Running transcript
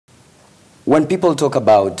When people talk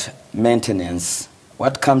about maintenance,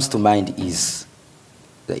 what comes to mind is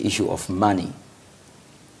the issue of money.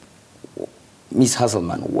 Ms.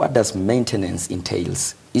 Hasselman, what does maintenance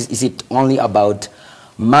entails? Is it only about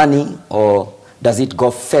money, or does it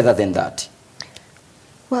go further than that?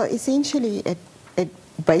 Well, essentially, it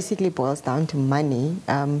basically boils down to money,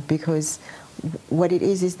 because what it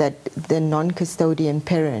is that the non-custodian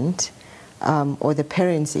parent, or the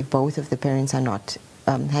parents, if both of the parents are not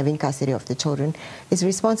having custody of the children, is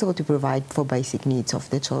responsible to provide for basic needs of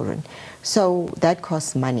the children. So that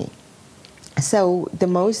costs money. So the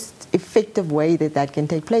most effective way that that can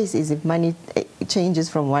take place is if money changes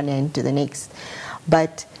from one end to the next.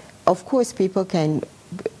 But of course, people can,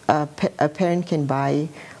 a parent can buy,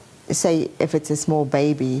 say if it's a small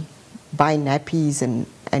baby, buy nappies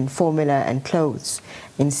and formula and clothes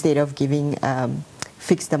instead of giving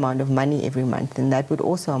fixed amount of money every month, and that would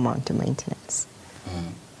also amount to maintenance.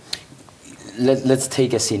 Let's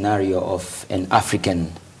take a scenario of an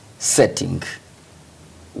African setting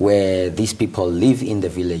where these people live in the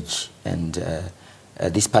village, and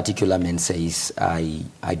this particular man says,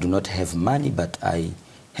 I do not have money, but I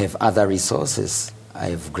have other resources. I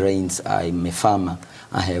have grains, I'm a farmer,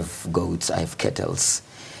 I have goats, I have cattle.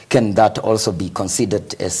 Can that also be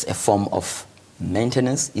considered as a form of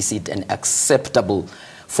maintenance? Is it an acceptable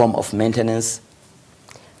form of maintenance?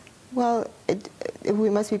 Well, we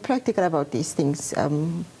must be practical about these things.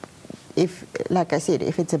 If, like I said,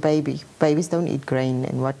 if it's a baby, babies don't eat grain,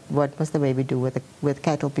 and what must the baby do with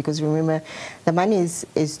cattle? Because remember, the money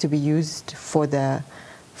is to be used for the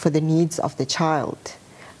needs of the child.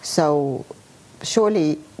 So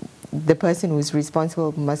surely the person who's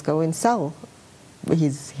responsible must go and sell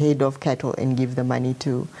his head of cattle and give the money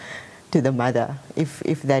to the mother,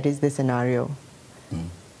 if that is the scenario.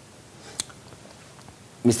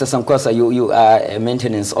 Mr. Sankwasa, you are a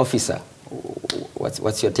maintenance officer.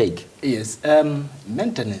 What's your take? Yes,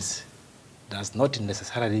 maintenance does not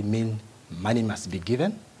necessarily mean money must be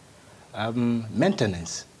given.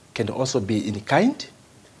 Maintenance can also be in kind,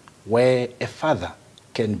 where a father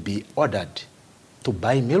can be ordered to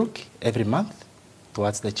buy milk every month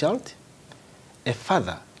towards the child. A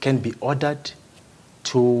father can be ordered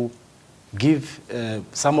to give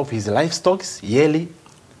some of his livestock yearly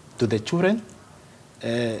to the children.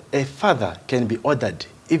 A father can be ordered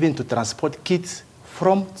even to transport kids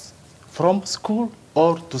from school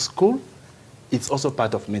or to school. It's also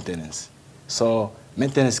part of maintenance. So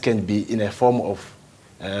maintenance can be in a form of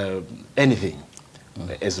anything,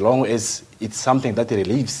 as long as it's something that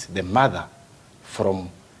relieves the mother from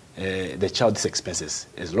the child's expenses,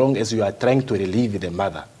 as long as you are trying to relieve the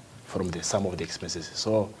mother from some of the expenses.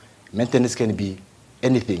 So maintenance can be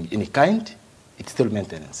anything in kind, it's still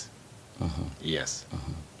maintenance. Yes.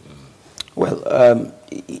 Well,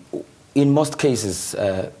 in most cases,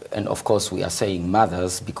 and of course we are saying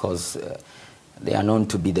mothers because they are known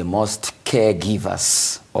to be the most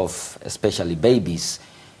caregivers of especially babies,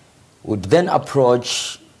 would then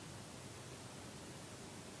approach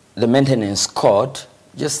the maintenance court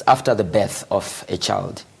just after the birth of a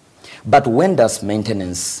child. But when does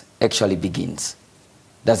maintenance actually begins?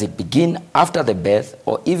 Does it begin after the birth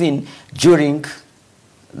or even during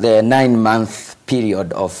the 9-month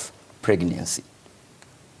period of pregnancy?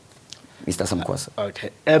 Mr. Samkwasa. Okay.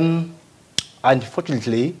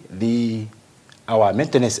 Unfortunately, our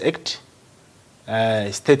Maintenance Act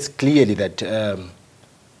states clearly that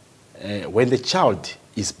when the child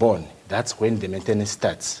is born, that's when the maintenance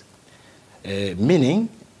starts. Meaning,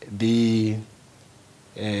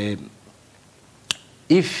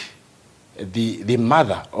 if the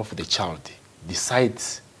mother of the child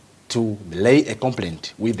decides to lay a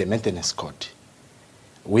complaint with the maintenance court,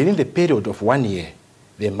 within the period of 1 year,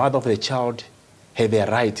 the mother of the child have a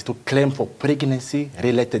right to claim for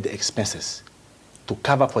pregnancy-related expenses to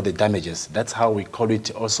cover for the damages. That's how we call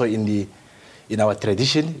it also in our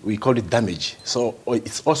tradition, we call it damage. So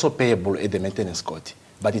it's also payable at the maintenance court,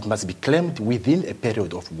 but it must be claimed within a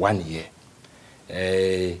period of 1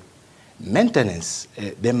 year. Maintenance,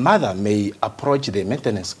 the mother may approach the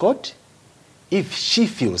maintenance court if she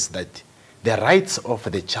feels that the rights of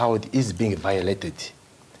the child is being violated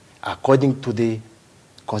according to the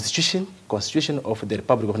Constitution of the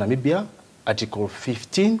Republic of Namibia, Article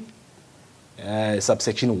 15,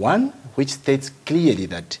 subsection 1, which states clearly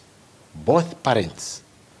that both parents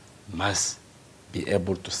must be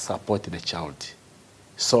able to support the child.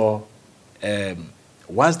 So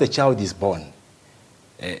once the child is born,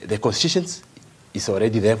 the Constitution is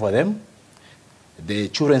already there for them. The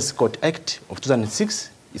Children's Court Act of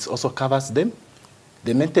 2006 also covers them.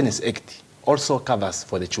 The Maintenance Act also covers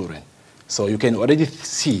for the children. So you can already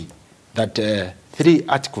see that 3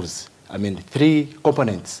 articles, I mean 3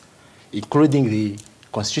 components, including the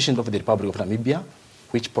Constitution of the Republic of Namibia,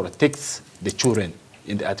 which protects the children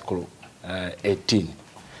in the Article 18.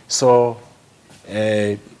 So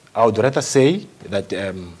I would rather say that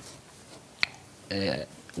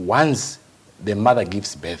once the mother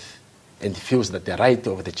gives birth and feels that the right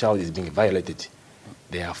of the child is being violated,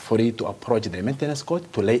 they are free to approach the maintenance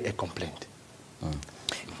court to lay a complaint.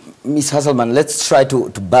 Ms. Hasselman, let's try to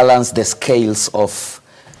balance the scales of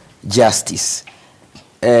justice.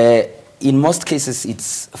 In most cases,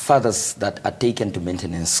 it's fathers that are taken to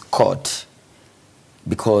maintenance court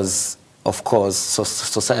because, of course,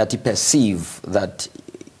 society perceive that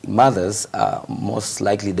mothers are most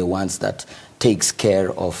likely the ones that takes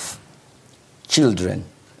care of children,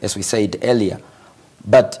 as we said earlier.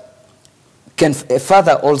 But can a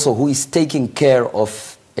father also who is taking care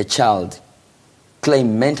of a child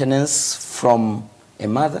claim maintenance from a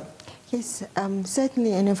mother? Yes,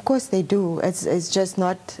 certainly, and of course they do. It's just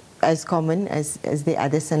not as common as the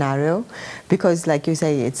other scenario, because like you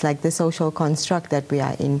say, it's like the social construct that we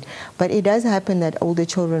are in. But it does happen that older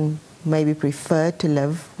children maybe prefer to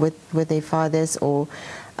live with their fathers, or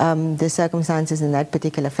the circumstances in that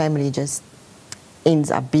particular family just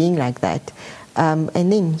ends up being like that. And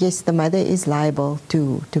then, yes, the mother is liable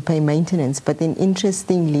to pay maintenance. But then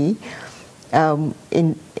interestingly,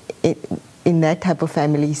 in that type of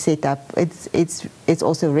family setup, it's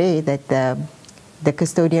also rare that the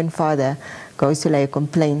custodian father goes to lay a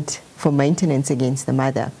complaint for maintenance against the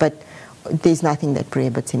mother. But there's nothing that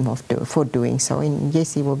prohibits him for doing so. And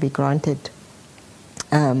yes, he will be granted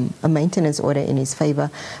a maintenance order in his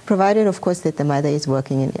favor, provided, of course, that the mother is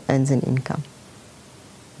working and earns an income.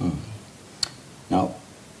 Now,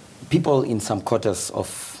 people in some quarters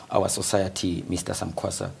of our society, Mr.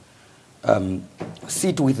 Samkwasa,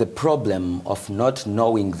 sit with the problem of not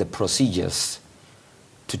knowing the procedures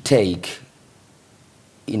to take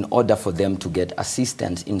in order for them to get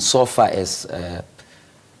assistance insofar as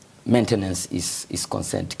maintenance is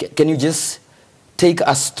concerned. Can you just take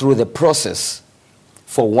us through the process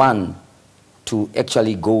for one to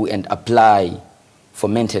actually go and apply for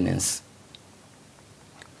maintenance?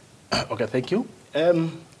 Okay, thank you.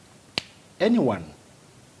 Anyone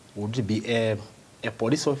would be a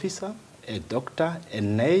police officer, a doctor, a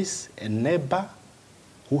nurse, a neighbor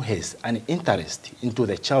who has an interest into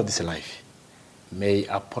the child's life may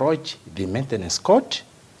approach the maintenance court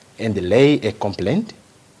and lay a complaint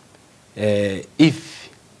if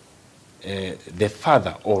the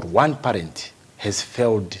father or one parent has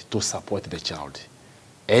failed to support the child.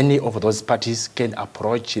 Any of those parties can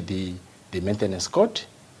approach the maintenance court.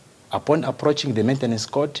 Upon approaching the maintenance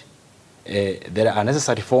court, there are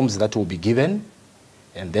necessary forms that will be given,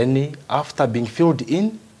 and then after being filled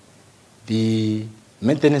in, the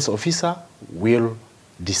maintenance officer will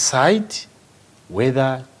decide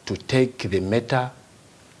whether to take the matter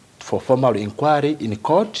for formal inquiry in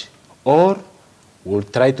court, or will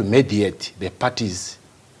try to mediate the parties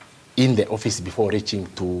in the office before reaching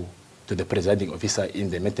to the presiding officer in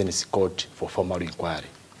the maintenance court for formal inquiry.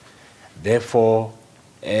 Therefore,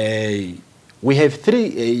 we have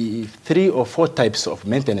three or four types of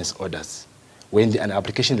maintenance orders. When an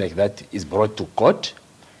application like that is brought to court,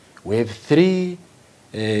 we have three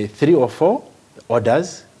or four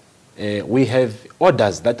orders. We have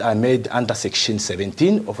orders that are made under Section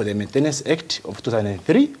 17 of the Maintenance Act of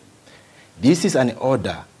 2003. This is an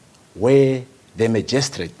order where the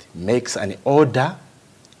magistrate makes an order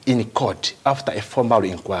in court after a formal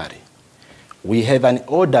inquiry. We have an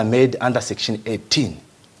order made under Section 18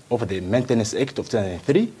 of the Maintenance Act of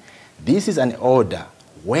 2003. This is an order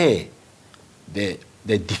where the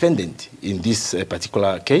defendant, in this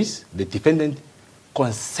particular case, the defendant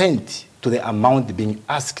consent to the amount being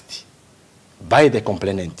asked by the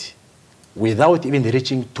complainant without even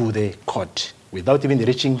reaching to the court, without even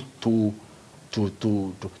reaching to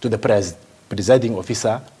the presiding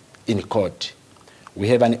officer in court. We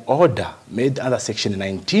have an order made under Section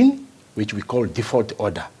 19, which we call default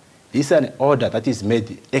order. This is an order that is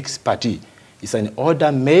made ex parte. It's an order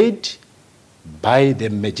made by the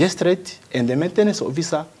magistrate and the maintenance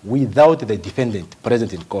officer without the defendant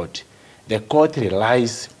present in court. The court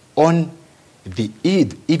relies on the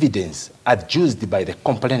evidence adduced by the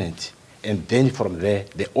complainant, and then from there,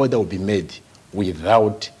 the order will be made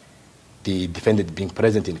without the defendant being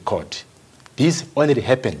present in court. This only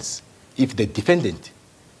happens if the defendant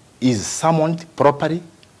is summoned properly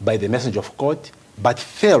by the messenger of court, but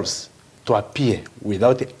fails to appear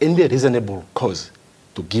without any reasonable cause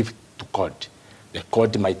to give to court. The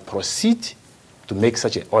court might proceed to make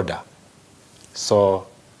such an order. So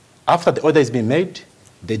after the order has been made,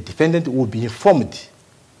 the defendant will be informed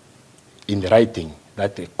in writing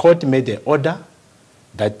that the court made an order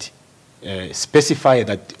that specify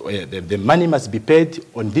that the money must be paid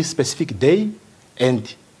on this specific day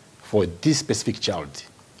and for this specific child.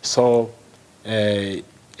 So the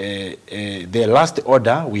last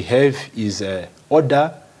order we have is an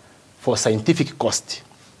order for scientific cost.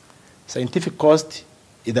 Scientific cost,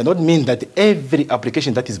 it does not mean that every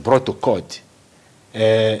application that is brought to court,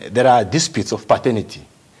 there are disputes of paternity.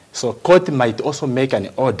 So court might also make an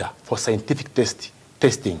order for scientific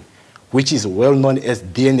testing, which is well known as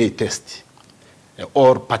DNA test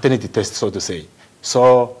or paternity test, so to say.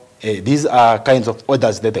 So these are kinds of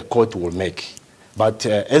orders that the court will make. But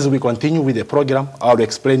as we continue with the program, I'll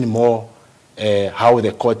explain more how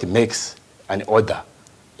the court makes an order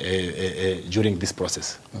during this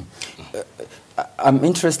process. I'm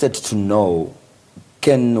interested to know,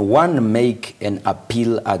 can one make an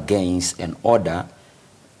appeal against an order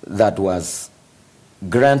that was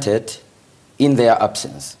granted in their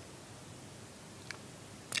absence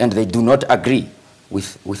and they do not agree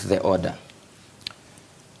with the order?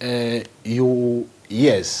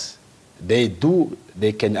 Yes, they do.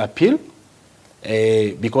 They can appeal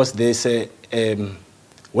because there's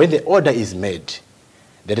when the order is made,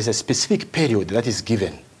 there is a specific period that is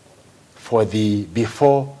given for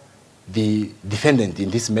before the defendant in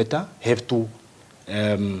this matter have to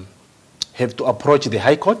approach the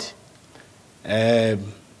High Court.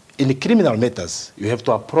 In criminal matters, you have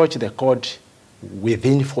to approach the court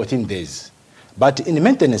within 14 days. But in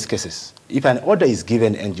maintenance cases, if an order is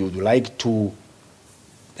given and you'd like to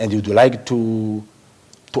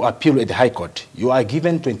appeal at the High Court, you are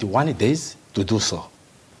given 21 days to do so.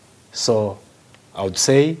 So I would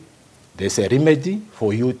say there's a remedy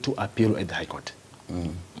for you to appeal at the High Court.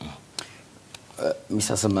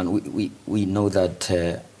 Mr. Salman, we know that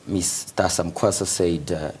Ms. Samkwasa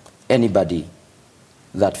said anybody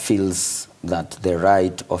that feels that the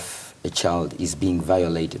right of a child is being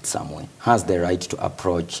violated somewhere has the right to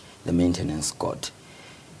approach the maintenance court.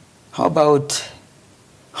 How about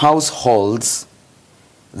households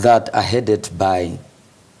that are headed by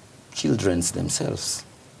children themselves?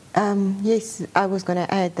 Yes, I was going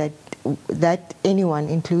to add that anyone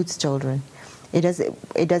includes children.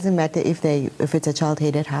 It doesn't matter if it's a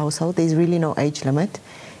child-headed household. There's really no age limit.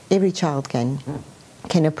 Every child can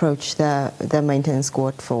approach the maintenance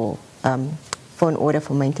court for an order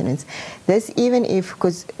for maintenance. This even if,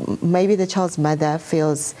 because maybe the child's mother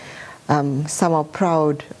feels somehow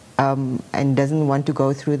proud and doesn't want to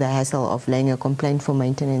go through the hassle of laying a complaint for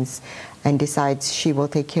maintenance and decides she will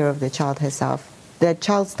take care of the child herself, the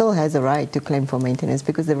child still has a right to claim for maintenance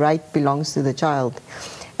because the right belongs to the child.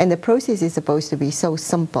 And the process is supposed to be so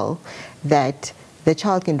simple that the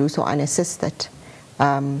child can do so unassisted.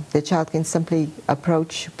 The child can simply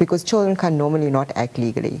approach, because children can normally not act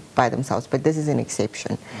legally by themselves, but this is an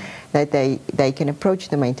exception, that they can approach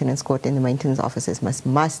the maintenance court and the maintenance officers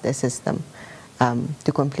must assist them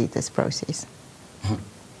to complete this process.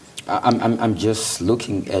 I'm just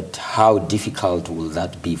looking at how difficult will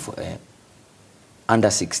that be for a under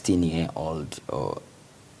 16-year-old or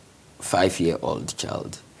 5-year-old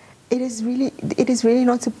child. It is really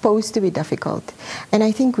not supposed to be difficult. And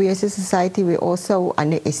I think we as a society, we also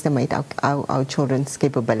underestimate our children's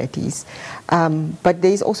capabilities. But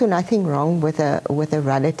there's also nothing wrong with a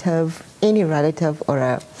relative, any relative or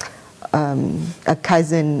a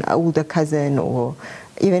cousin, an older cousin, or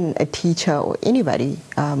even a teacher or anybody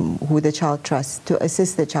who the child trusts to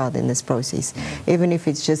assist the child in this process, even if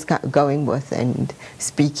it's just going with and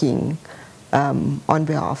speaking on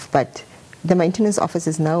behalf. But the maintenance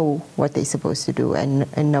officers know what they're supposed to do, and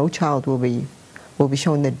no child will be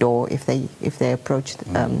shown the door if they approach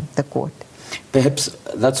the court. Perhaps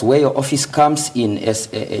that's where your office comes in as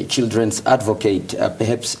a children's advocate.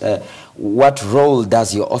 Perhaps what role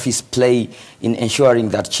does your office play in ensuring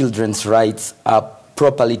that children's rights are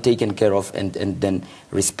properly taken care of and then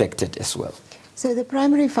respected as well? So the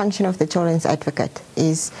primary function of the children's advocate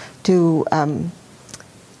is to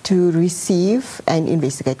receive and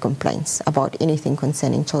investigate complaints about anything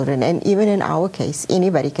concerning children. And even in our case,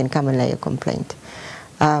 anybody can come and lay a complaint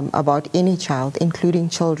about any child, including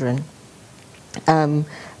children,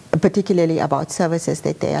 particularly about services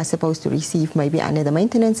that they are supposed to receive, maybe under the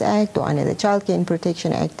Maintenance Act or under the Child Care and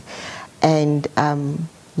Protection Act. And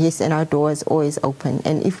yes, and our door is always open.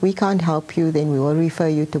 And if we can't help you, then we will refer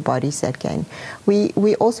you to bodies that can.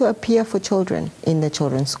 We also appear for children in the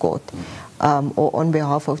children's court. Or on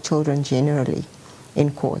behalf of children generally in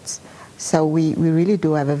courts. So we really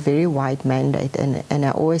do have a very wide mandate, and I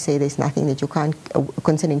always say there's nothing that you can't,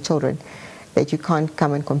 concerning children, that you can't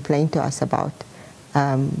come and complain to us about.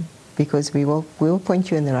 because we'll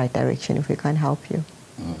point you in the right direction if we can't help you.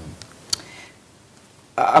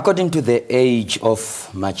 According to the Age of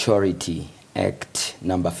Maturity Act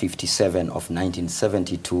number 57 of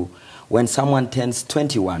 1972, when someone turns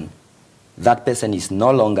 21, that person is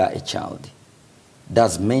no longer a child.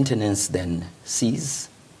 Does maintenance then cease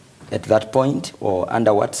at that point, or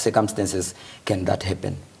under what circumstances can that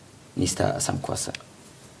happen, Mr. Samkwasa?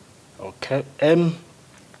 Okay.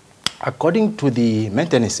 According to the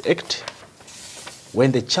Maintenance Act,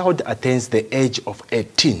 when the child attains the age of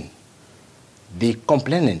 18, the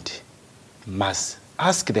complainant must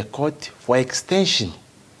ask the court for extension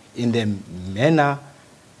in the manner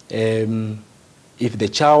if the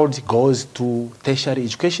child goes to tertiary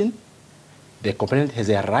education, the complainant has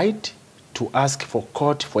a right to ask for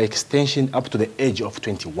court for extension up to the age of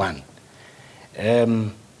 21.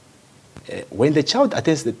 When the child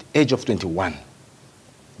attains the age of 21,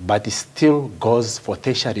 but it still goes for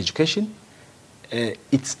tertiary education,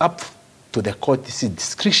 it's up to the court's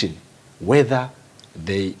discretion whether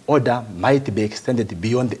the order might be extended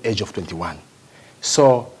beyond the age of 21.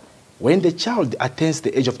 So when the child attains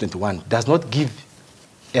the age of 21, does not give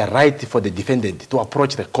a right for the defendant to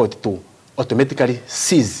approach the court to automatically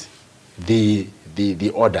seize the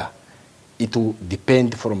order. It will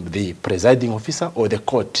depend from the presiding officer or the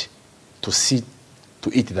court to see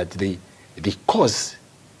to it that the cause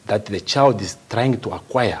that the child is trying to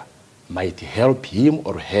acquire might help him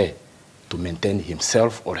or her to maintain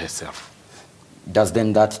himself or herself. Does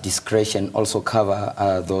then that discretion also cover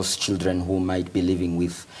those children who might be living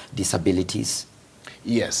with disabilities?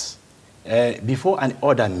 Yes. Before an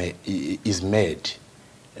order is made,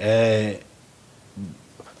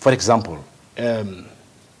 for example,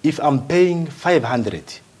 if I'm paying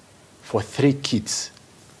 500 for 3 kids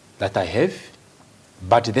that I have,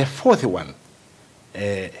 but the 4th one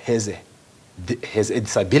has a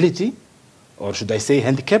disability, or should I say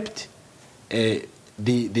handicapped,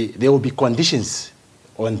 there will be conditions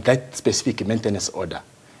on that specific maintenance order.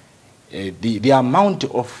 The amount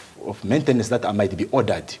of maintenance that might be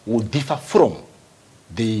ordered will differ from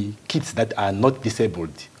the kids that are not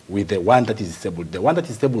disabled with the one that is disabled. The one that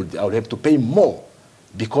is disabled, I will have to pay more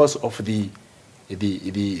because of the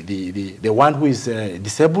one who is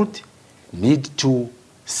disabled need to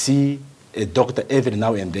see a doctor every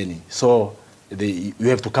now and then. So you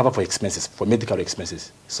have to cover for expenses, for medical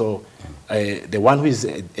expenses. So the one who is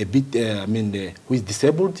who is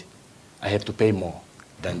disabled, I have to pay more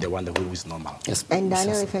than the one who is normal. Yes. And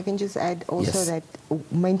Daniel, if I can just add also that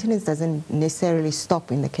maintenance doesn't necessarily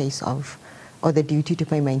stop in the case of, or the duty to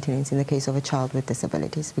pay maintenance in the case of a child with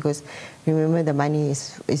disabilities, because remember the money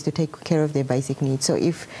is to take care of their basic needs. So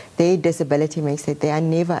if their disability makes it they are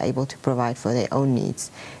never able to provide for their own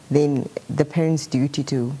needs, then the parent's duty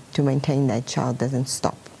to maintain that child doesn't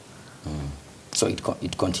stop. So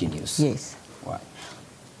it continues? Yes. Right.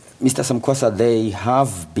 Mr. Samkwasa, there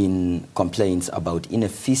have been complaints about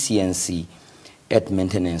inefficiency at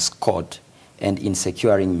maintenance court and in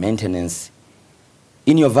securing maintenance.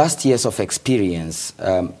 In your vast years of experience,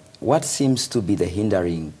 what seems to be the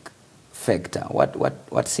hindering factor?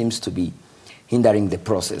 What seems to be hindering the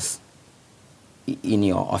process in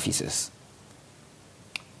your offices?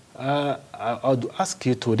 I would ask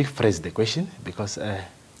you to rephrase the question because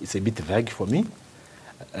it's a bit vague for me.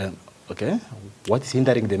 Okay, what is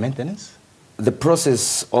hindering the maintenance? The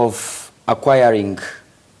process of acquiring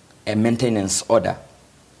a maintenance order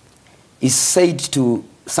is said to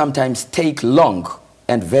sometimes take long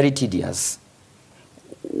and very tedious.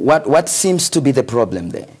 What seems to be the problem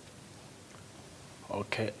there?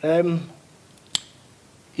 Okay,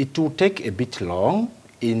 it will take a bit long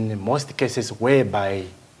in most cases whereby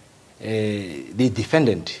the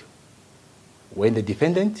defendant, when the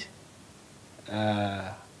defendant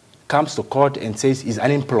comes to court and says he's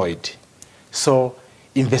unemployed, so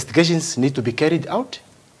investigations need to be carried out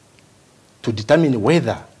to determine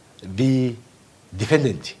whether the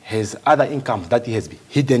defendant has other income that he has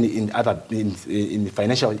hidden in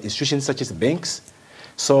financial institutions such as banks.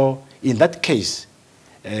 So in that case,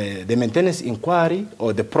 the maintenance inquiry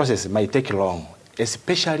or the process might take long,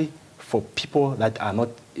 especially for people that are not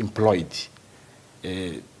employed,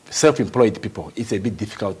 self-employed people. It's a bit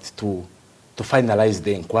difficult to finalize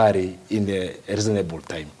the inquiry in a reasonable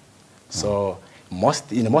time. So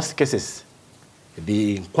in most cases,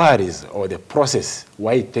 the inquiries or the process,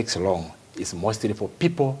 why it takes long, is mostly for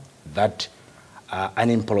people that are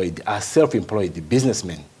unemployed, are self-employed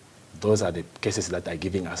businessmen. Those are the cases that are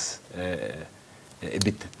giving us a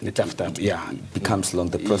bit tough time. Yeah, it becomes long.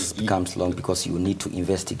 The process becomes long because you need to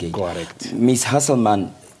investigate. Correct. Ms.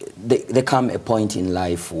 Hasselman, there come a point in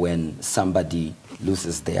life when somebody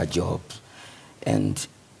loses their job, and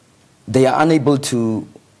they are unable to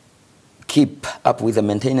keep up with the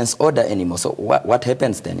maintenance order anymore. So what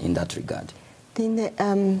happens then in that regard?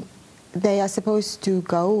 Then they are supposed to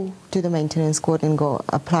go to the maintenance court and go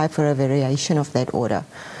apply for a variation of that order,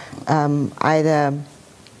 either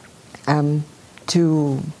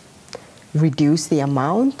to reduce the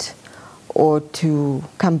amount, or to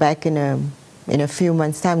come back in a few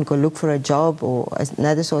months' time, go look for a job or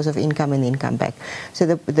another source of income, and then come back. So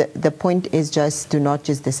the point is just to not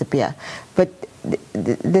just disappear. But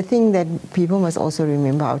the thing that people must also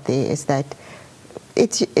remember out there is that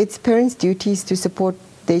it's parents' duties to support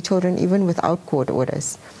their children even without court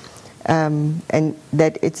orders, and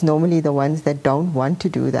that it's normally the ones that don't want to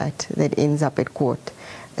do that ends up at court.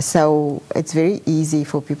 So it's very easy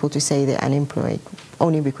for people to say they're unemployed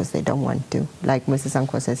only because they don't want to. Like Mrs.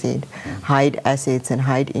 Sankosa said, hide assets and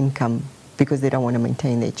hide income because they don't want to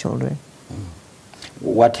maintain their children.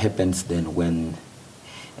 What happens then when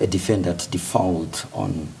a defendant defaults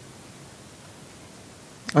on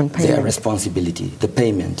their responsibility, the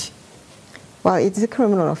payment? Well, it's a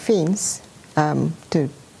criminal offense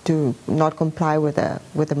to not comply with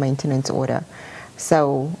a maintenance order.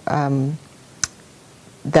 So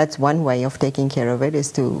that's one way of taking care of it,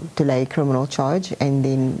 is to lay a criminal charge, and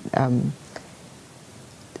then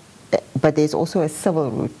but there's also a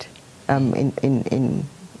civil route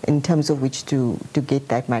in terms of which to get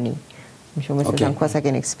that money. I'm sure Mr. Zankwasa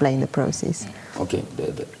can explain the process. Okay,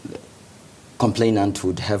 the complainant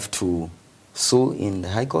would have to sue in the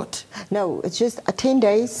High Court? No, it's just 10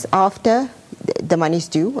 days after the money's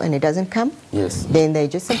due and it doesn't come. Yes. Then they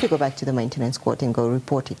just simply go back to the maintenance court and go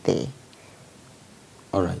report it there.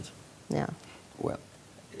 All right. Yeah. Well,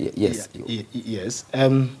 yes. Yes.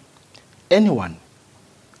 Anyone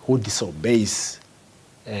who disobeys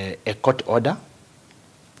a court order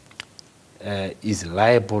is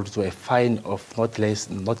liable to a fine of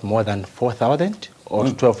not more than 4,000 or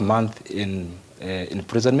 12 months in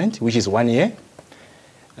imprisonment, which is 1 year,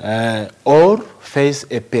 or face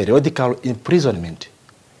a periodical imprisonment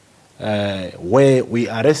where we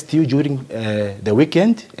arrest you during the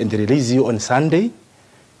weekend and release you on Sunday.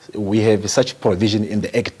 We have such provision in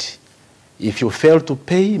the Act. If you fail to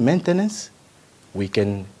pay maintenance, we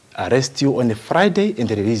can arrest you on a Friday and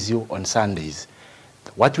release you on Sundays.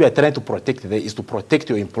 What we are trying to protect there is to protect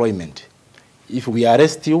your employment. If we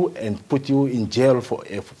arrest you and put you in jail for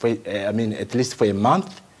at least for a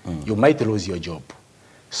month, you might lose your job.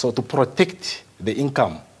 So to protect the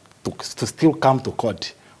income, to still come to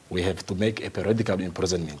court, we have to make a periodical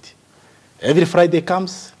imprisonment. Every Friday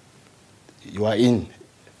comes, you are in.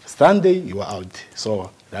 Sunday, you are out. So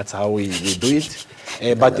that's how we do it.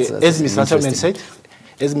 But as Ms.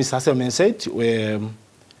 Hasselman said,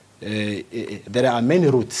 there are many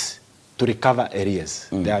routes to recover areas.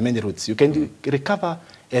 There are many routes. You can recover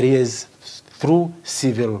areas through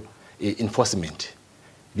civil enforcement.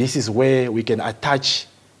 This is where we can attach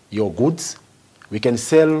your goods, we can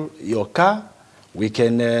sell your car, we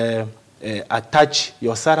can attach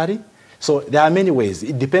your salary. So there are many ways.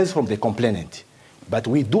 It depends from the complainant. But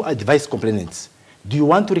we do advise complainants. Do you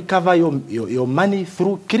want to recover your money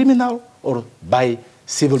through criminal or by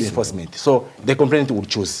civil enforcement? So the complainant will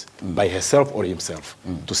choose by herself or himself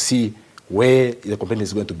to see where the complainant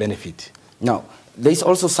is going to benefit. Now, there is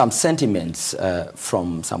also some sentiments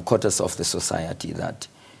from some quarters of the society that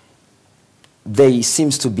there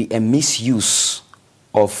seems to be a misuse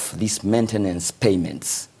of these maintenance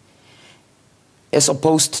payments, as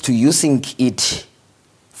opposed to using it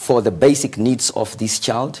for the basic needs of this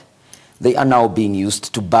child. They are now being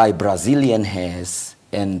used to buy Brazilian hairs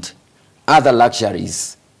and other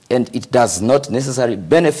luxuries, and it does not necessarily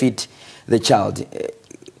benefit the child.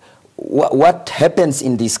 What happens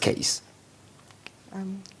in this case?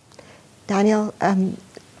 Daniel,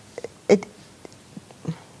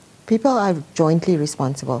 people are jointly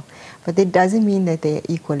responsible, but that doesn't mean that they're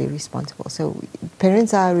equally responsible. So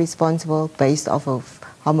parents are responsible based off of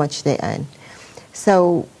how much they earn.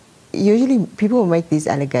 So usually people will make these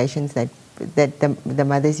allegations that the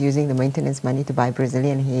mother's using the maintenance money to buy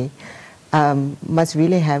Brazilian hair, must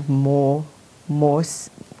really have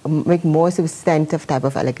make more substantive type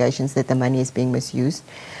of allegations that the money is being misused.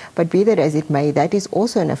 But be that as it may, that is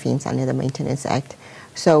also an offense under the Maintenance Act.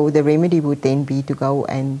 So the remedy would then be to go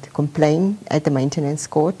and complain at the maintenance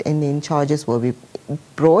court, and then charges will be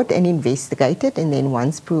brought and investigated, and then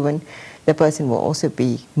once proven, the person will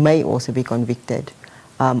may also be convicted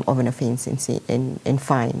of an offense and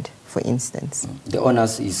fined, for instance. The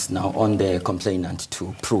onus is now on the complainant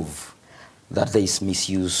to prove that there is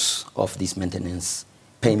misuse of these maintenance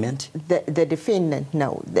payment? The defendant,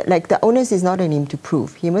 no. Like the onus is not on him to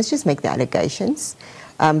prove. He must just make the allegations.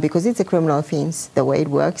 Because it's a criminal offense, the way it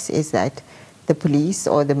works is that the police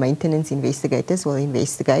or the maintenance investigators will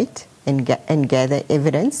investigate and gather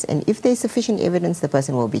evidence. And if there's sufficient evidence, the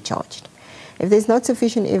person will be charged. If there's not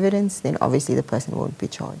sufficient evidence, then obviously the person won't be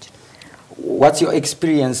charged. What's your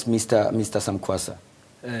experience, Mr. Samkwasa?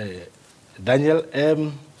 Daniel,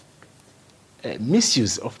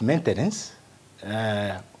 misuse of maintenance,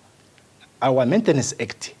 our Maintenance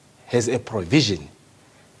Act has a provision,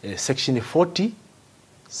 Section 40,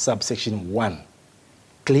 subsection 1,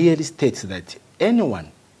 clearly states that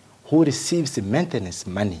anyone who receives maintenance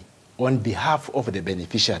money on behalf of the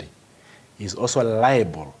beneficiary is also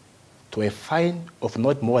liable to a fine of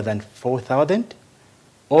not more than 4,000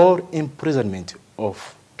 or imprisonment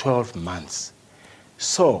of 12 months.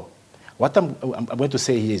 So, what I'm going to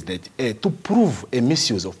say here is that to prove a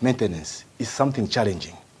misuse of maintenance is something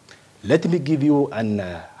challenging. Let me give you an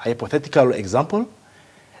hypothetical example.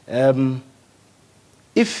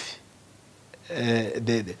 If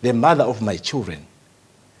the mother of my children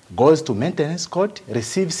goes to maintenance court,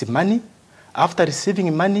 receives money, after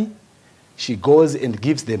receiving money, she goes and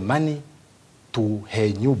gives the money to her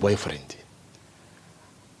new boyfriend.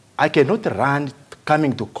 I cannot run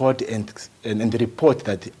coming to court and report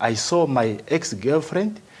that I saw my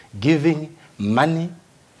ex-girlfriend giving money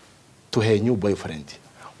to her new boyfriend.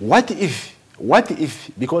 What if,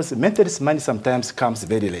 because maintenance money sometimes comes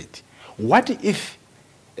very late, what if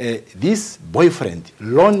this boyfriend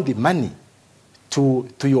loaned the money to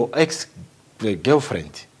your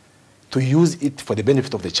ex-girlfriend to use it for the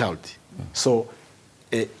benefit of the child? So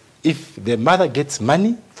if the mother gets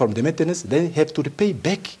money from the maintenance, then you have to repay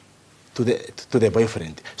back to the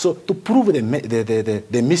boyfriend. So to prove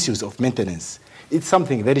the misuse of maintenance, it's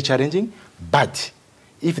something very challenging, but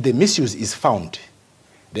if the misuse is found,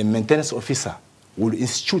 the maintenance officer will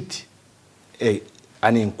institute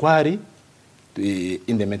an inquiry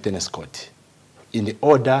in the maintenance court in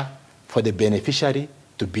order for the beneficiary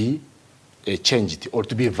to be changed or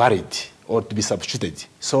to be varied or to be substituted.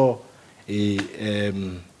 So I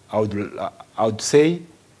would say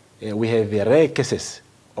we have rare cases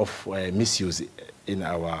of misuse in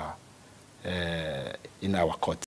our court.